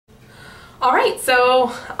All right,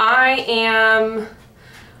 so I am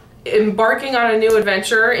embarking on a new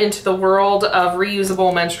adventure into the world of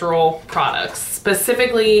reusable menstrual products,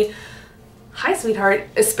 specifically, hi sweetheart,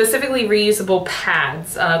 specifically reusable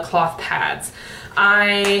pads, cloth pads.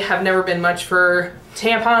 I have never been much for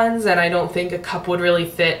tampons, and I don't think a cup would really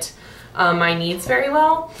fit my needs very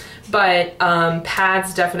well, but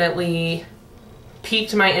pads definitely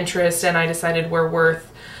piqued my interest, and I decided were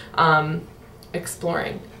worth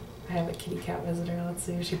exploring. I have a kitty cat visitor. Let's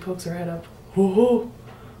see if she pokes her head up. Oh,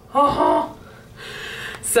 oh.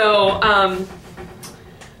 So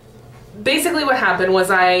basically what happened was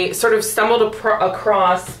I sort of stumbled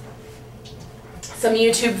across some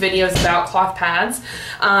YouTube videos about cloth pads,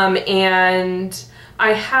 and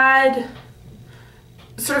I had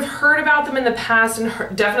sort of heard about them in the past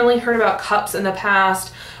and definitely heard about cups in the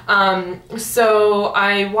past. So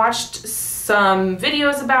I watched some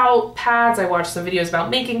videos about pads, I watched some videos about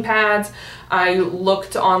making pads, I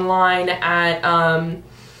looked online at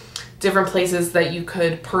different places that you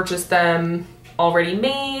could purchase them already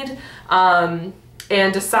made, and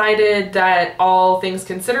decided that all things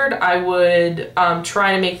considered I would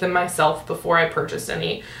try to make them myself before I purchased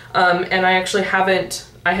any. And I actually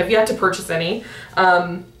I have yet to purchase any.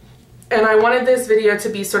 And I wanted this video to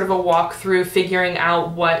be sort of a walkthrough figuring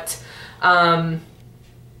out what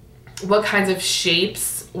kinds of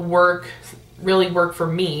shapes really work for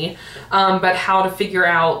me, but how to figure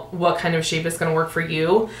out what kind of shape is going to work for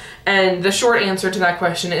you. And the short answer to that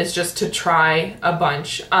question is just to try a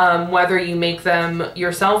bunch, whether you make them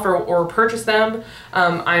yourself or purchase them.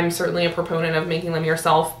 I'm certainly a proponent of making them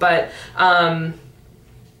yourself, but I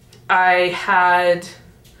had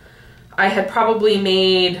probably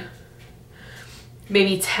made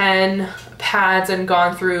maybe 10 pads and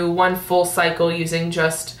gone through one full cycle using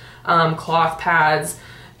just cloth pads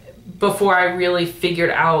before I really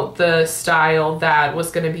figured out the style that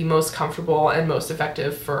was going to be most comfortable and most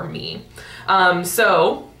effective for me.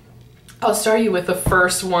 So I'll start you with the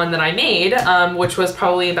first one that I made, which was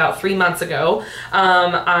probably about 3 months ago.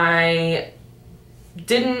 I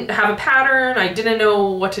didn't have a pattern, I didn't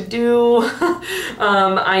know what to do.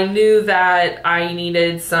 I knew that I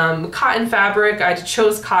needed some cotton fabric. I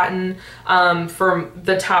chose cotton for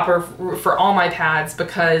the topper for all my pads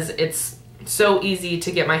because it's so easy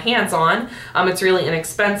to get my hands on. It's really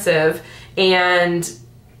inexpensive, and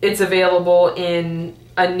it's available in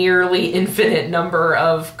a nearly infinite number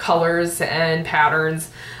of colors and patterns.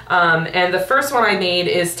 And the first one I made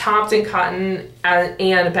is topped in cotton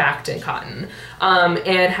and backed in cotton,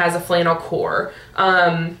 and has a flannel core.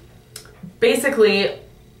 Basically,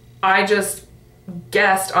 I just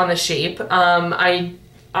guessed on the shape.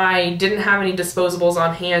 I didn't have any disposables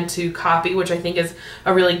on hand to copy, which I think is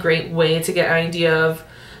a really great way to get an idea of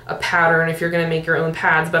a pattern if you're going to make your own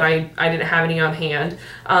pads, but I didn't have any on hand.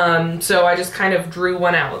 So I just kind of drew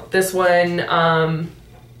one out. This one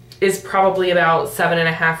is probably about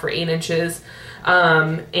 7.5 or 8 inches,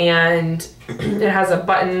 and it has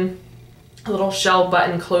a little shell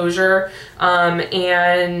button closure,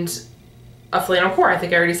 and a flannel core. I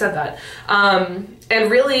think I already said that. And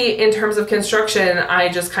really, in terms of construction, I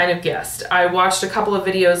just kind of guessed. I watched a couple of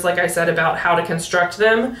videos, like I said, about how to construct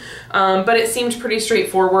them, but it seemed pretty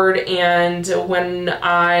straightforward, and when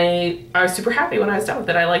I was super happy when I was done with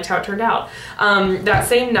it. I liked how it turned out. That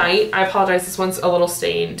same night, I apologize, this one's a little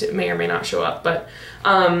stained. It may or may not show up, but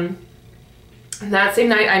that same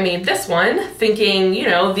night I made this one, thinking, you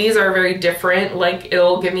know, these are very different, like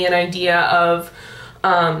it'll give me an idea of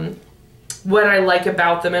what I like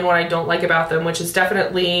about them and what I don't like about them, which is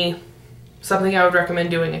definitely something I would recommend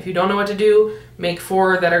doing. If you don't know what to do, make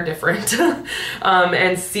 4 that are different,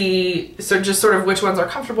 and see just sort of which ones are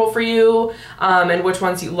comfortable for you, and which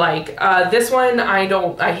ones you like. This one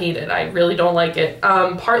I hate it. I really don't like it,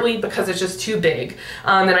 partly because it's just too big,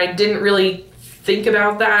 and I didn't really think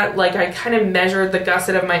about that. Like, I kind of measured the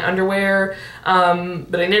gusset of my underwear,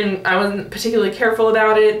 but I wasn't particularly careful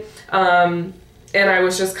about it. And I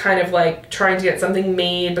was just kind of like trying to get something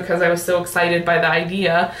made because I was so excited by the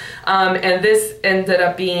idea. And this ended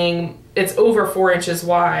up being, it's over 4 inches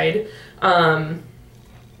wide, and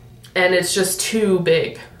it's just too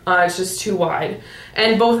big. It's just too wide.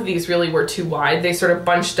 And both of these really were too wide. They sort of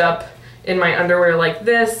bunched up in my underwear like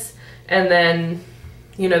this, and then,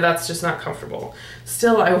 you know, that's just not comfortable.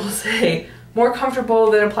 Still, I will say, more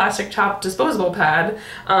comfortable than a plastic top disposable pad,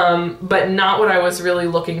 but not what I was really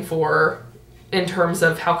looking for in terms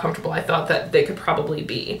of how comfortable I thought that they could probably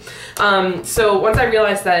be. So once I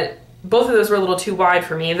realized that both of those were a little too wide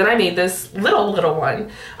for me, then I made this little one,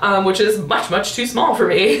 which is much too small for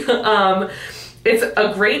me. It's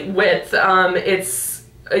a great width. It's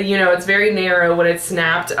you know, it's very narrow when it's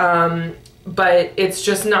snapped, but it's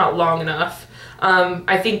just not long enough.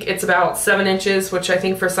 I think it's about 7 inches, which I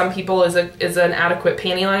think for some people is an adequate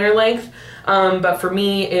panty liner length, but for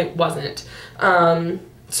me it wasn't.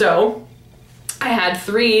 So I had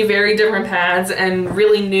 3 very different pads and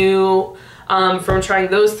really knew from trying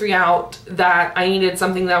those 3 out that I needed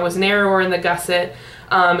something that was narrower in the gusset,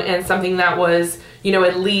 and something that was, you know,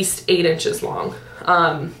 at least 8 inches long.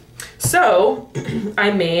 So I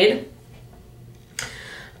made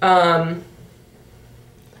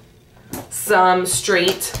some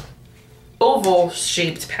straight oval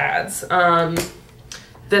shaped pads,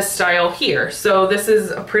 this style here. So this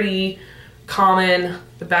is a pretty common,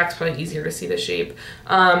 the back's probably easier to see the shape,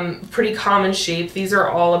 pretty common shape. These are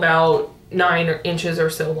all about 9 inches or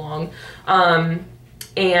so long,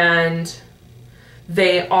 and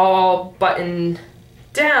they all button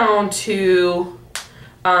down to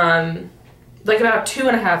like about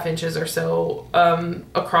 2.5 inches or so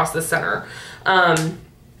across the center.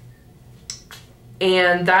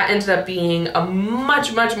 And that ended up being a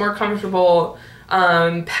much more comfortable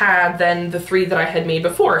pad than the 3 that I had made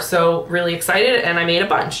before. So really excited, and I made a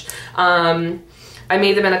bunch. I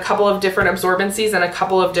made them in a couple of different absorbencies and a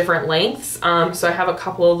couple of different lengths. So I have a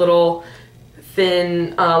couple of little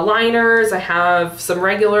thin liners, I have some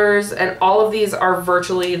regulars, and all of these are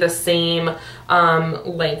virtually the same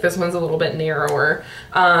length. This one's a little bit narrower.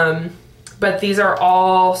 But these are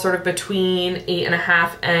all sort of between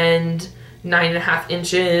 8.5 and 9.5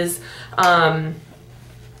 inches.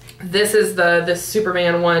 This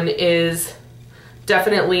Superman one is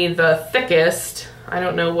definitely the thickest. I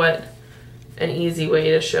don't know what an easy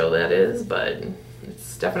way to show that is, but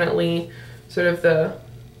it's definitely sort of the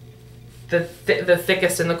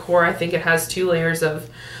thickest in the core. I think it has 2 layers of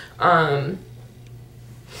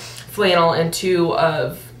flannel and 2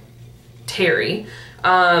 of terry.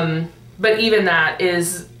 But even that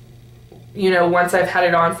is, you know, once I've had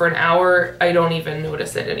it on for an hour, I don't even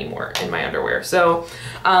notice it anymore in my underwear. So,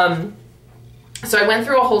 so I went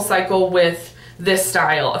through a whole cycle with this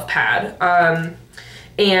style of pad.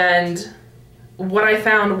 And what I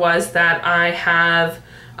found was that I have,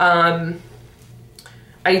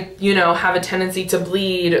 you know, have a tendency to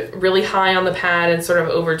bleed really high on the pad and sort of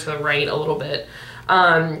over to the right a little bit.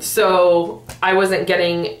 So I wasn't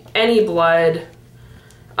getting any blood,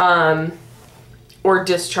 or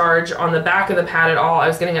discharge on the back of the pad at all. I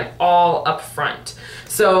was getting it all up front.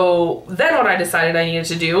 So then what I decided I needed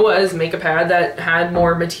to do was make a pad that had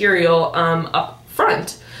more material up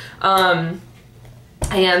front. And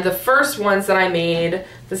the first ones that I made,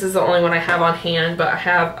 this is the only one I have on hand, but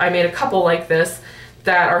I made a couple like this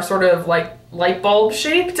that are sort of like light bulb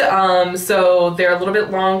shaped. So they're a little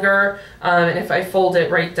bit longer, and if I fold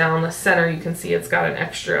it right down the center, you can see it's got an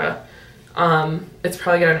extra, it's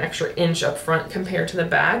probably got an extra inch up front compared to the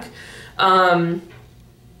back.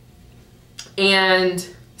 And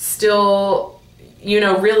still, you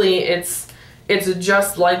know, really it's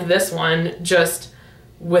just like this one, just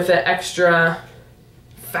with an extra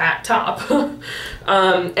fat top.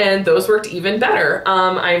 And those worked even better.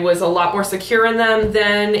 I was a lot more secure in them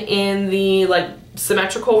than in the like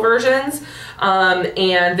symmetrical versions,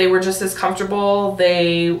 and they were just as comfortable.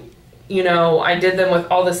 They, you know, I did them with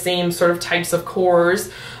all the same sort of types of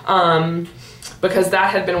cores, because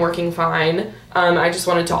that had been working fine. I just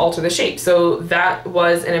wanted to alter the shape, so that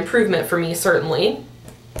was an improvement for me, certainly.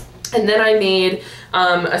 And then I made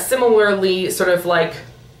a similarly sort of like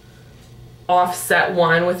offset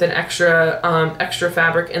one with an extra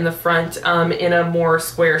fabric in the front, in a more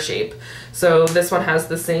square shape. So this one has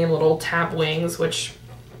the same little tab wings, which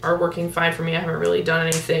are working fine for me. I haven't really done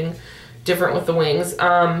anything different with the wings.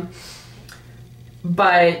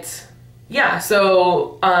 But yeah,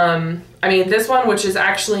 so I mean, this one, which is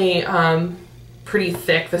actually pretty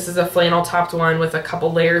thick, this is a flannel topped one with a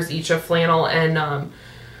couple layers each of flannel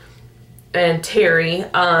and terry.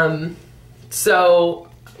 So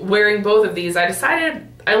wearing both of these, I decided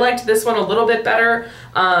I liked this one a little bit better,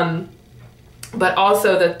 but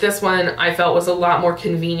also that this one I felt was a lot more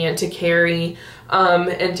convenient to carry,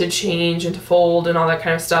 and to change and to fold and all that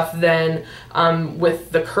kind of stuff than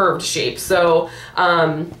with the curved shape. So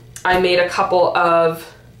I made a couple of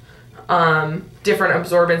different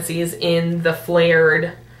absorbencies in the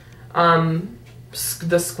flared,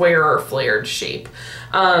 the squarer flared shape.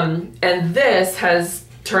 And this has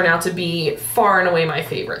turned out to be far and away my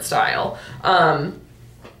favorite style.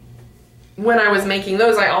 When I was making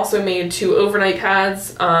those, I also made 2 overnight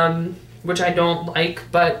pads, which I don't like,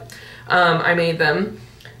 but I made them.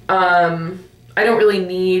 I don't really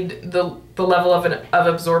need the the level of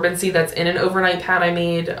absorbency that's in an overnight pad. I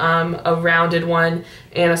made a rounded one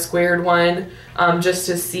and a squared one, just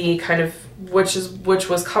to see kind of which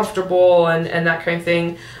was comfortable and that kind of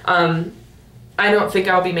thing. I don't think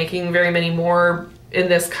I'll be making very many more in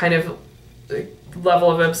this kind of level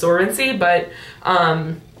of absorbency, but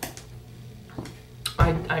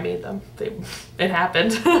I made them. It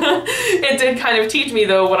happened. It did kind of teach me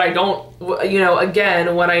though what I don't,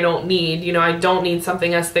 again, what I don't need. I don't need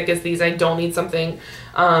something as thick as these. I don't need something,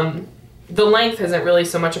 the length isn't really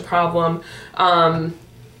so much a problem. And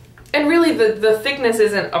really the thickness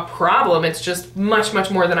isn't a problem. It's just much, much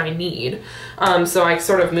more than I need. So I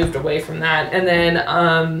sort of moved away from that. And then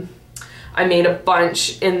I made a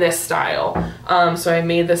bunch in this style. So I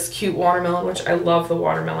made this cute watermelon, which I love the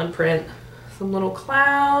watermelon print. Some little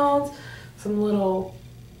clouds, some little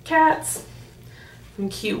cats, some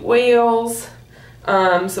cute whales,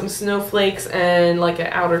 some snowflakes, and like an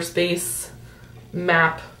outer space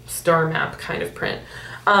map, star map kind of print.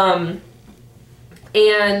 And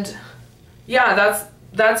yeah,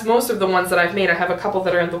 that's most of the ones that I've made. I have a couple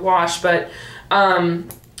that are in the wash, but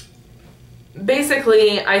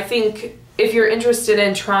basically I think if you're interested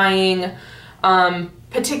in trying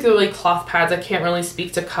particularly cloth pads, I can't really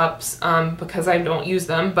speak to cups because I don't use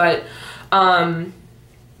them, but and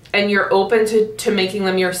you're open to making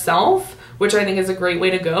them yourself, which I think is a great way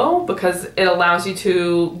to go, because it allows you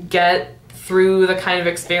to get through the kind of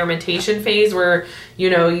experimentation phase where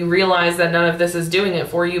you realize that none of this is doing it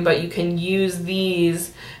for you, but you can use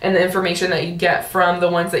these and the information that you get from the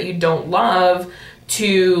ones that you don't love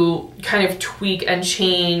to kind of tweak and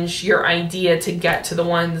change your idea to get to the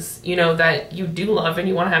ones that you do love and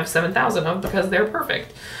you want to have 7,000 of because they're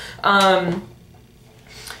perfect.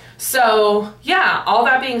 So yeah, all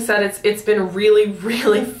that being said, it's been really,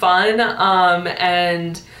 really fun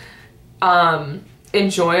and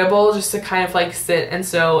enjoyable just to kind of like sit and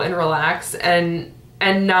sew and relax and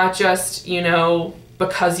not just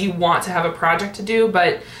because you want to have a project to do,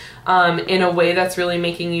 but in a way that's really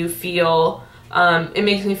making you feel it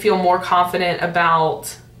makes me feel more confident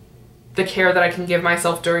about the care that I can give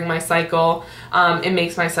myself during my cycle. It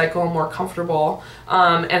makes my cycle more comfortable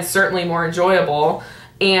and certainly more enjoyable.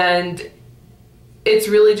 And it's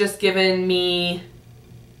really just given me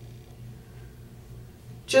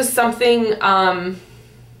just something, I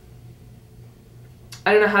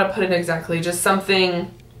don't know how to put it exactly, just something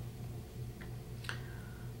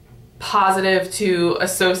positive to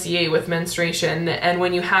associate with menstruation. And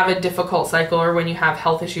when you have a difficult cycle or when you have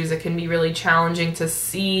health issues, it can be really challenging to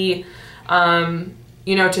see,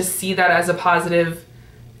 to see that as a positive,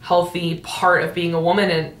 healthy part of being a woman,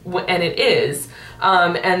 and it is.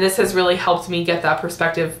 And this has really helped me get that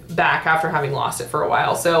perspective back after having lost it for a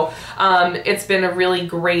while. So it's been a really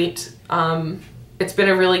great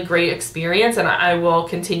experience, and I will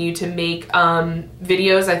continue to make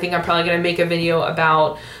videos. I think I'm probably going to make a video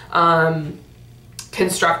about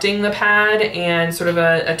constructing the pad and sort of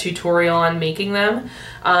a tutorial on making them,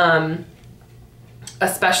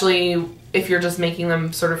 especially if you're just making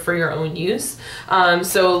them sort of for your own use.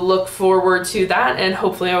 So look forward to that, and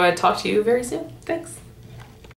hopefully I will talk to you very soon. Thanks.